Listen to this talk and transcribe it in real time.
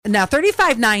Now,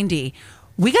 $35.90.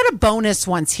 We got a bonus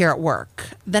once here at work.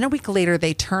 Then a week later,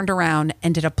 they turned around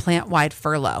and did a plant-wide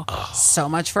furlough. Oh. So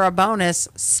much for a bonus.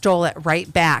 Stole it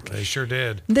right back. They sure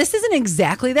did. This isn't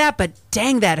exactly that, but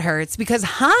dang, that hurts. Because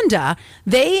Honda,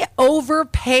 they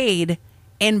overpaid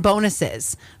in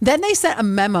bonuses. Then they sent a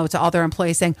memo to all their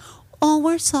employees saying, oh,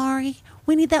 we're sorry.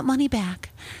 We need that money back.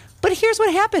 But here's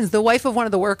what happens. The wife of one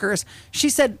of the workers, she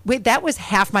said, wait, that was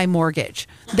half my mortgage.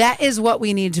 That is what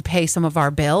we need to pay some of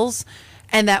our bills.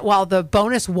 And that while the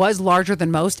bonus was larger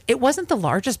than most, it wasn't the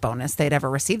largest bonus they'd ever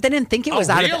received. They didn't think it was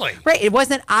out of the, right. It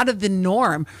wasn't out of the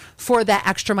norm for that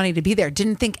extra money to be there.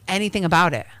 Didn't think anything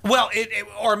about it. Well,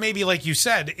 or maybe like you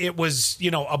said, it was,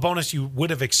 a bonus you would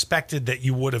have expected that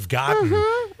you would have gotten.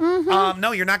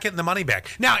 No, you're not getting the money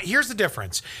back. Now, here's the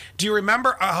difference. Do you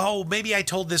remember? Oh, maybe I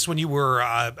told this when you were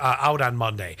out on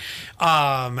Monday.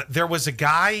 There was a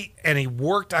guy, and he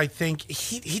worked. I think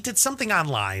he did something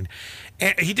online.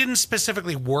 And he didn't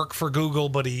specifically work for Google,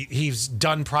 but he's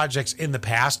done projects in the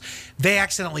past. They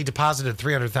accidentally deposited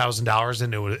 $300,000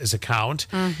 into his account.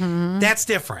 Mm-hmm. That's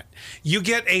different. You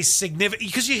get a significant,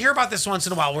 because you hear about this once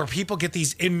in a while where people get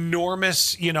these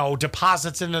enormous,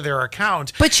 deposits into their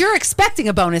account. But you're expecting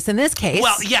a bonus in this case.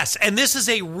 Well, yes, and this is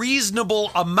a reasonable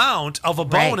amount of a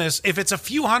bonus. Right. If it's a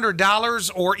few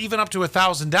 $100s or even up to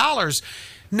 $1,000.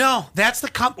 No, that's the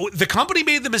company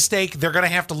made the mistake. They're going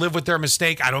to have to live with their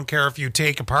mistake. I don't care if you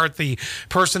take apart the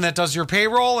person that does your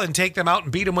payroll and take them out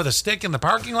and beat them with a stick in the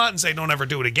parking lot and say, don't ever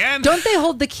do it again. Don't they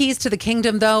hold the keys to the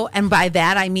kingdom, though? And by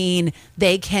that, I mean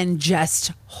they can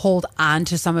just hold on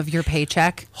to some of your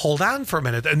paycheck? Hold on for a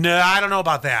minute. No, I don't know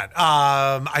about that.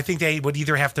 I think they would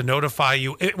either have to notify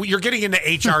you. You're getting into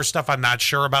HR stuff I'm not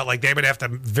sure about. Like, they would have to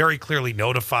very clearly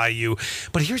notify you.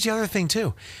 But here's the other thing,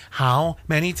 too. How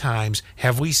many times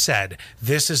have we said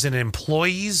this is an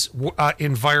employee's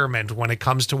environment when it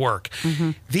comes to work?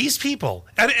 Mm-hmm. These people...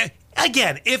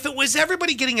 Again, if it was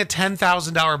everybody getting a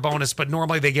 $10,000 bonus, but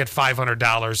normally they get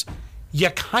 $500, you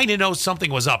kind of know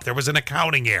something was up. There was an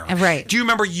accounting error. Right. Do you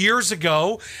remember years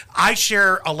ago, I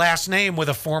share a last name with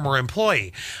a former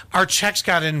employee. Our checks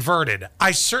got inverted.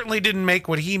 I certainly didn't make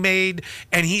what he made,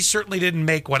 and he certainly didn't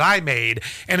make what I made.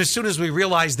 And as soon as we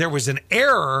realized there was an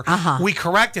error, we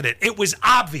corrected it. It was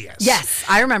obvious. Yes,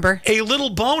 I remember. A little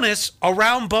bonus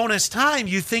around bonus time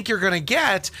you think you're going to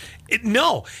get.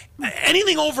 No.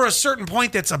 Anything over a certain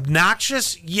point that's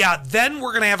obnoxious, then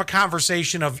we're going to have a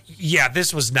conversation of,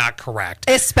 this was not correct.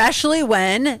 Especially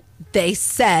when they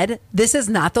said this is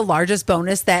not the largest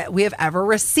bonus that we have ever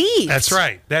received. That's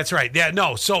right. Yeah,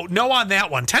 no. So no on that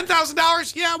one.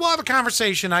 $10,000? Yeah, we'll have a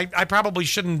conversation. I probably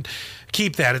shouldn't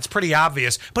keep that. It's pretty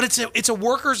obvious. But it's a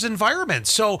worker's environment.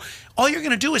 So all you're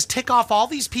going to do is tick off all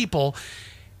these people.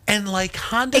 And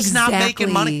Honda's not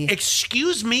making money.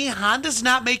 Excuse me, Honda's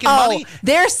not making money.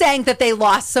 They're saying that they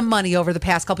lost some money over the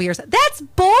past couple years. That's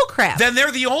bullcrap. Then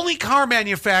they're the only car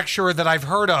manufacturer that I've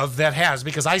heard of that has,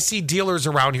 because I see dealers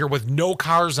around here with no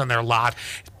cars on their lot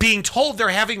being told they're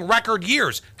having record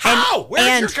years. How?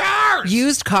 Where's your cars?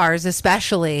 Used cars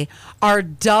especially are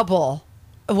double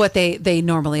what they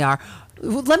normally are.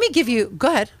 Let me give you, go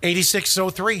ahead.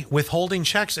 8603, withholding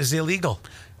checks is illegal.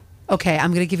 Okay, I'm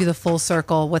going to give you the full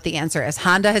circle what the answer is.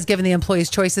 Honda has given the employees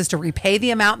choices to repay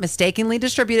the amount mistakenly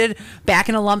distributed back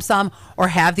in a lump sum or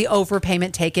have the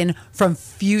overpayment taken from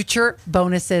future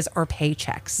bonuses or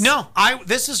paychecks. No,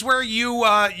 this is where you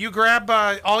grab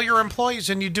all your employees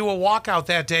and you do a walkout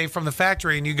that day from the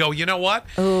factory and you go, you know what?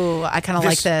 Ooh, I kind of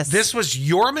like this. This was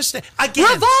your mistake.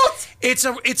 Again, revolt!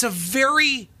 It's a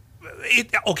very...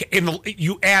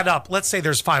 you add up, let's say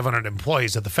there's 500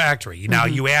 employees at the factory. Now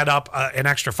you add up an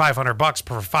extra $500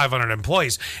 per 500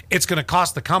 employees. It's going to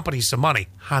cost the company some money.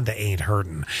 Honda ain't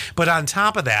hurting. But on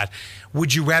top of that,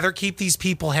 would you rather keep these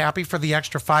people happy for the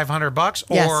extra $500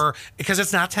 or because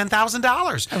it's not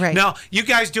 $10,000? Right. Now, you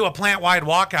guys do a plant-wide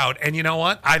walkout, and you know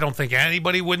what? I don't think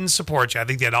anybody wouldn't support you. I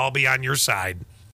think they'd all be on your side.